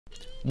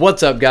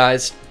What's up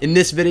guys? In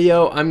this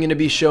video I'm going to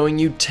be showing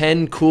you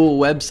 10 cool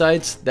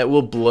websites that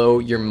will blow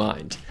your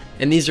mind.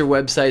 And these are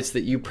websites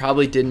that you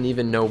probably didn't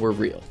even know were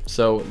real.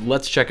 So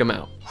let's check them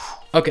out.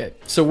 Okay,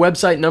 so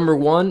website number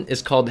 1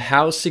 is called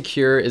How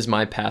Secure Is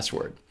My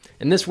Password?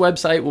 And this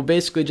website will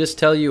basically just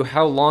tell you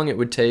how long it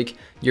would take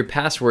your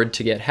password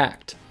to get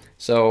hacked.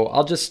 So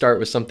I'll just start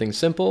with something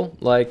simple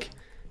like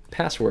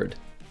password.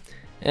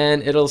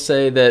 And it'll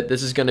say that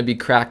this is going to be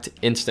cracked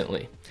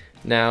instantly.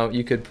 Now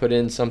you could put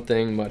in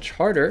something much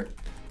harder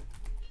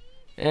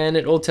and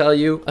it will tell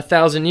you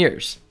 1,000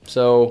 years.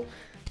 So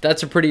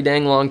that's a pretty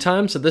dang long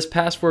time, so this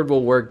password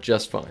will work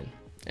just fine.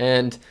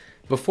 And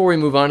before we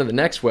move on to the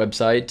next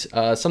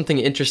website, something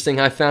interesting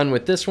I found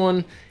with this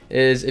one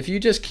is if you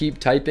just keep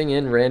typing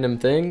in random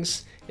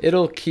things,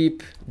 it'll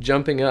keep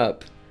jumping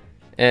up.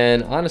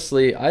 And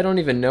honestly, I don't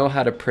even know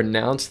how to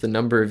pronounce the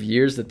number of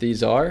years that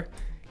these are,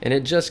 and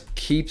it just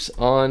keeps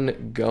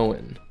on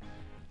going.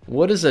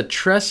 What is a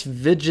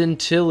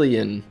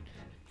tresvigintillion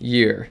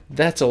year?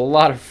 That's a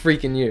lot of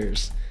freaking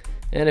years.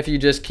 And if you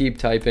just keep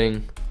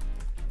typing,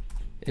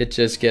 it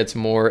just gets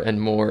more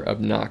and more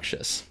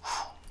obnoxious.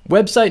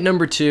 Website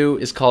number 2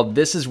 is called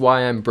This Is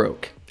Why I'm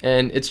Broke.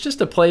 And it's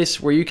just a place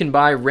where you can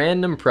buy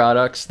random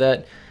products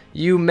that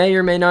you may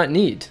or may not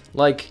need,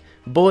 like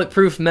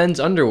bulletproof men's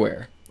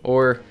underwear,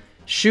 or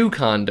shoe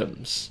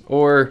condoms,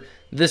 or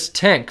this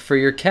tank for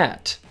your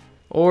cat,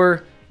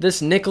 or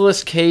this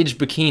Nicolas Cage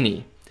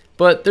bikini.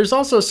 But there's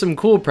also some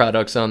cool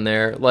products on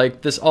there,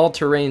 like this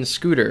all-terrain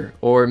scooter,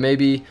 or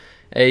maybe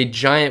a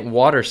giant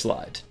water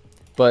slide.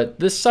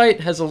 But this site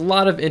has a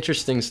lot of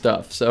interesting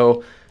stuff,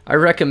 so I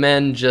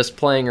recommend just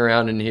playing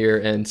around in here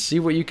and see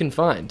what you can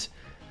find.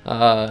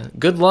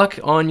 Good luck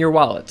on your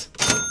wallet.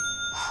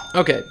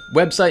 Okay,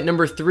 website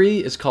number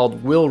 3 is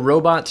called Will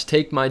Robots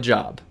Take My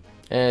Job?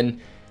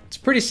 And it's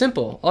pretty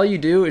simple. All you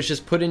do is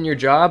just put in your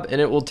job and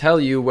it will tell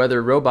you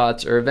whether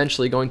robots are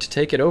eventually going to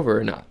take it over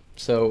or not.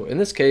 So in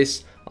this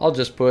case, I'll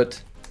just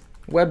put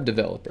web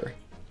developer.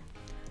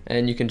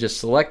 And you can just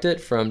select it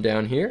from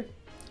down here.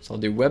 So I'll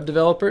do web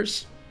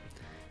developers.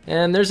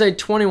 And there's a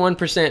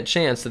 21%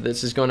 chance that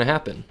this is going to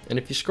happen. And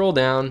if you scroll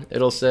down,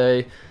 it'll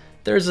say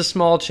there's a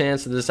small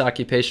chance that this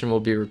occupation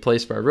will be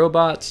replaced by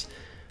robots.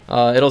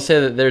 It'll say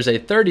that there's a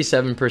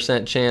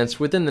 37% chance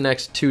within the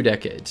next 2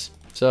 decades.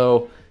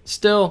 So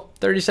still,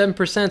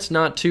 37% is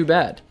not too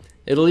bad.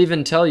 It'll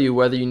even tell you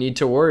whether you need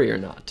to worry or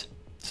not.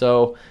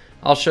 So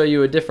I'll show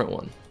you a different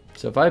one.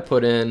 So if I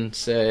put in,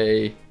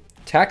 say,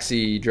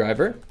 taxi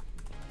driver,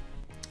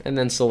 and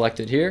then select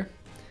it here,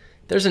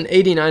 there's an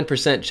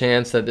 89%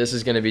 chance that this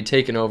is going to be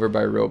taken over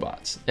by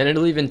robots. And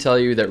it'll even tell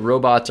you that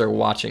robots are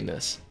watching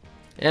this.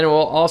 And it will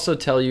also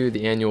tell you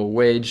the annual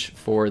wage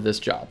for this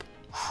job.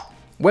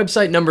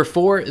 Website number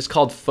 4 is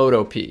called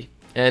Photopea.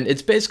 And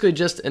it's basically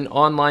just an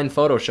online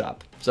Photoshop.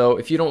 So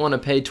if you don't want to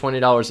pay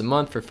 $20 a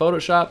month for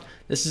Photoshop,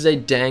 this is a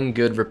dang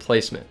good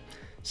replacement.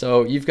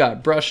 So you've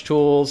got brush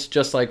tools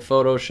just like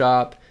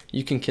Photoshop.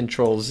 You can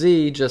control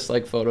Z just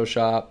like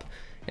Photoshop,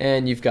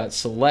 and you've got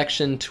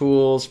selection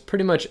tools,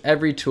 pretty much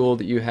every tool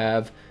that you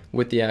have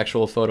with the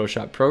actual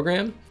Photoshop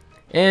program.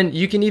 And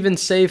you can even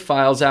save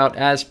files out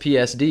as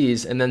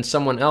PSDs and then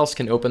someone else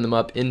can open them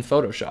up in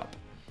Photoshop.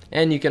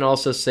 And you can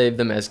also save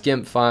them as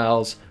GIMP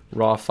files,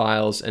 RAW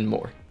files, and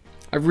more.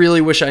 I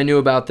really wish I knew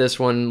about this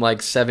one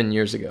like 7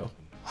 years ago.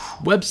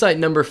 Website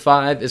number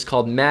 5 is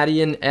called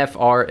Madian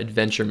FR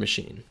Adventure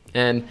Machine.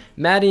 And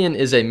Madian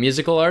is a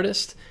musical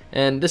artist,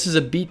 and this is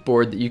a beat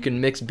board that you can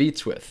mix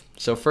beats with.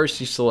 So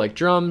first you select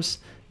drums,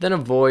 then a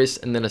voice,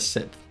 and then a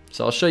synth.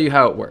 So I'll show you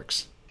how it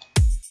works.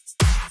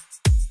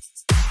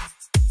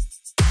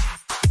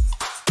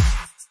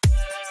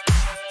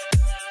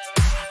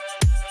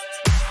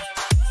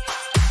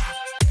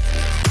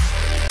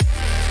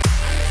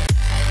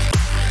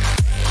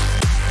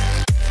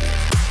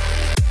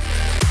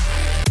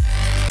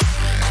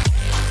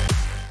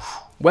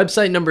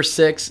 Website number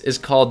 6 is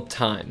called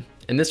Time,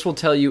 and this will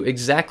tell you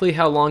exactly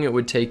how long it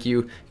would take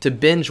you to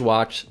binge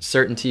watch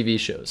certain TV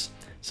shows.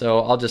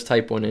 So I'll just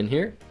type one in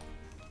here,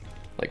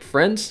 like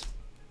Friends,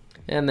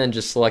 and then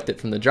just select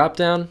it from the drop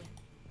down,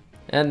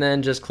 and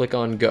then just click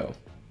on Go.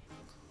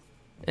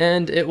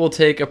 And it will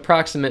take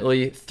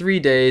approximately 3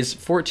 days,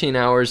 14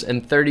 hours,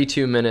 and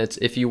 32 minutes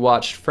if you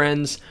watched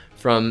Friends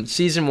from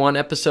season 1,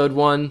 episode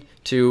 1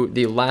 to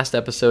the last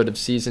episode of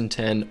season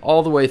 10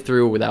 all the way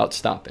through without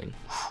stopping.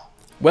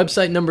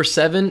 Website number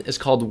 7 is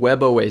called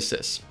Web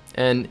Oasis,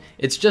 and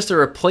it's just a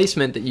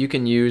replacement that you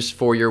can use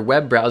for your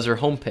web browser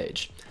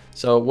homepage.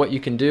 So what you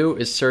can do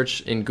is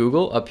search in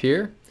Google up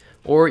here,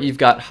 or you've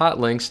got hot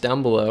links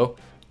down below,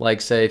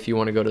 like say if you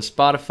want to go to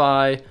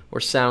Spotify or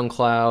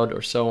SoundCloud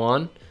or so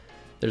on.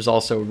 There's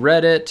also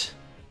Reddit,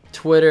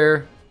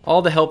 Twitter,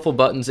 all the helpful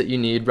buttons that you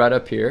need right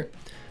up here.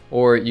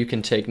 Or you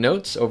can take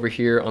notes over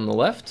here on the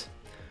left,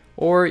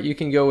 or you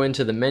can go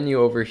into the menu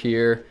over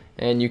here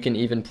and you can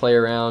even play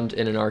around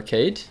in an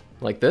arcade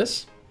like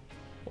this.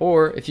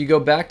 Or if you go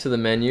back to the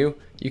menu,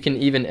 you can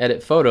even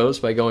edit photos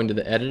by going to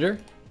the editor,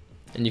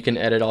 and you can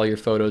edit all your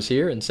photos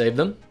here and save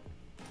them.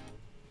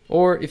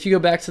 Or if you go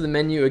back to the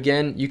menu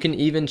again, you can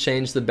even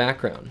change the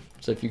background.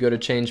 So if you go to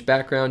change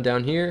background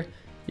down here,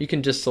 you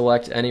can just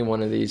select any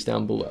one of these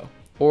down below.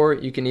 Or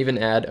you can even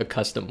add a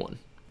custom one.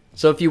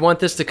 So if you want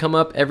this to come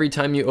up every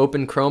time you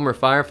open Chrome or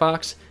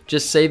Firefox,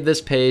 just save this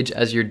page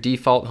as your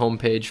default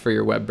homepage for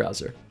your web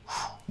browser.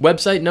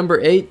 Website number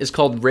 8 is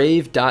called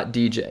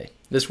rave.dj.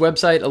 This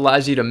website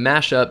allows you to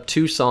mash up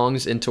 2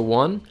 songs into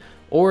one,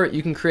 or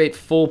you can create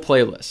full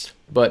playlists.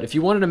 But if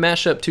you wanted to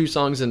mash up 2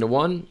 songs into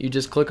one, you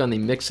just click on the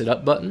Mix It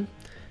Up button,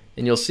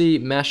 and you'll see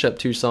mash up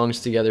 2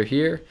 songs together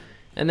here,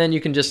 and then you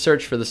can just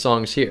search for the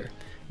songs here.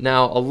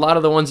 Now, a lot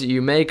of the ones that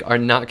you make are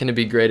not going to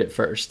be great at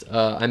first.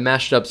 I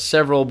mashed up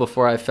several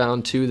before I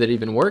found 2 that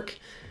even work,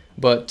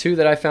 but 2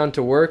 that I found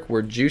to work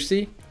were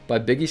Juicy by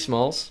Biggie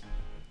Smalls,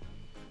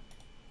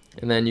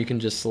 and then you can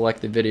just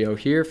select the video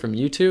here from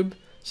YouTube.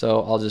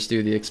 So I'll just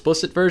do the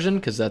explicit version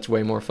because that's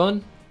way more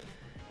fun.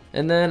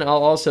 And then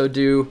I'll also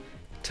do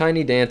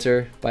Tiny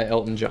Dancer by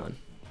Elton John.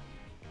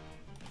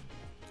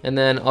 And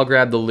then I'll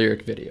grab the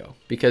lyric video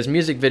because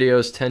music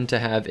videos tend to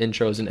have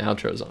intros and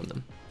outros on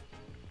them.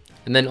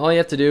 And then all you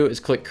have to do is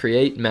click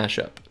Create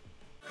Mashup.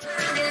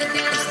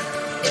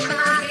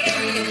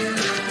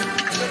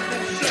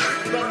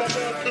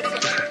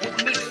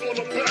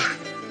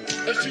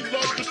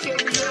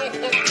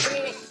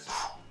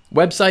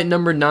 Website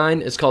number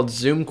 9 is called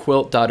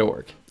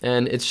zoomquilt.org,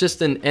 and it's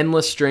just an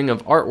endless string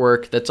of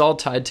artwork that's all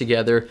tied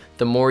together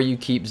the more you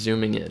keep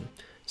zooming in.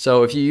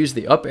 So if you use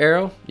the up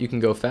arrow, you can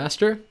go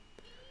faster,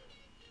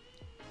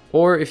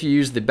 or if you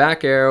use the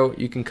back arrow,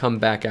 you can come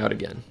back out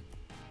again.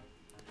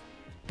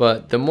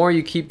 But the more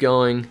you keep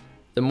going,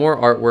 the more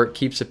artwork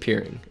keeps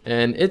appearing,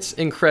 and it's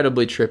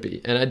incredibly trippy,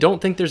 and I don't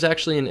think there's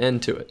actually an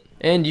end to it.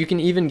 And you can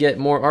even get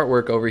more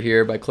artwork over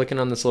here by clicking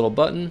on this little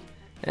button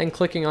and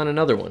clicking on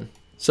another one.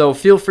 So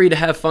feel free to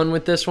have fun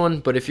with this one,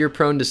 but if you're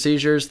prone to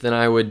seizures, then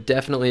I would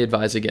definitely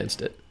advise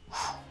against it.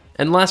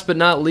 And last but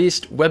not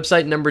least,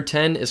 website number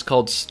 10 is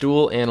called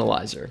Stool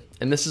Analyzer.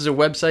 And this is a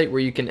website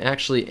where you can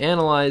actually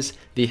analyze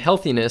the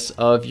healthiness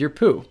of your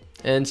poo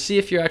and see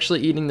if you're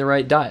actually eating the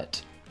right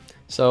diet.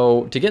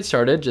 So to get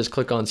started, just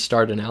click on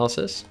Start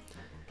Analysis.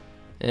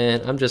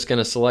 And I'm just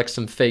gonna select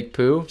some fake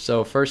poo.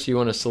 So first you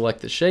wanna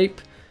select the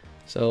shape.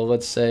 So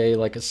let's say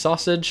like a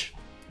sausage.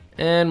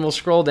 And we'll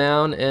scroll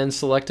down and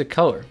select a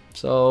color.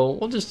 So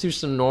we'll just do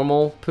some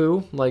normal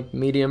poo, like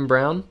medium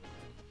brown.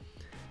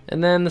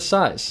 And then the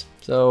size.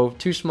 So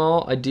too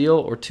small, ideal,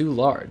 or too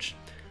large.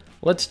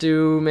 Let's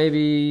do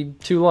maybe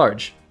too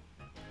large.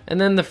 And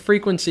then the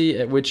frequency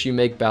at which you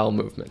make bowel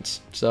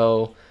movements.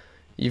 So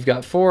you've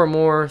got 4 or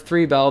more,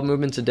 3 bowel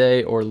movements a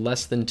day, or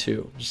less than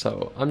 2.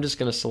 So I'm just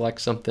gonna select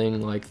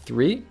something like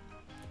 3.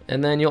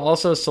 And then you'll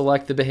also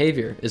select the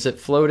behavior. Is it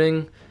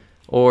floating,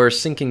 or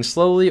sinking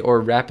slowly, or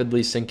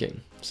rapidly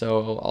sinking?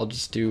 So I'll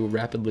just do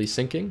rapidly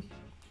sinking.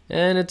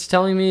 And it's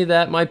telling me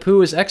that my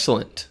poo is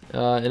excellent.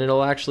 And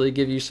it'll actually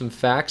give you some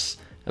facts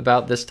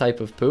about this type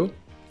of poo.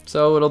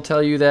 So it'll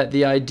tell you that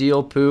the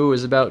ideal poo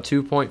is about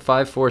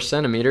 2.54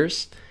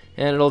 centimeters.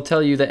 And it'll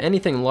tell you that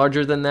anything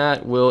larger than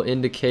that will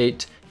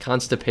indicate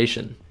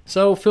constipation.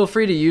 So feel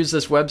free to use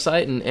this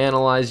website and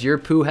analyze your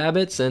poo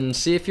habits and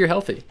see if you're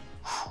healthy.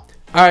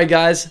 Alright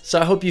guys, so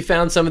I hope you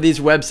found some of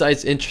these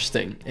websites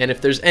interesting, and if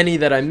there's any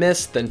that I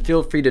missed, then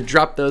feel free to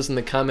drop those in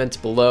the comments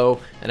below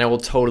and I will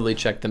totally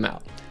check them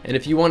out. And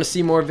if you want to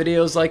see more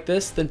videos like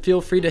this, then feel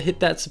free to hit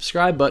that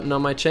subscribe button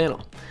on my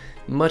channel.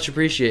 Much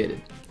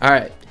appreciated.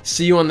 Alright,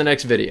 see you on the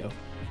next video.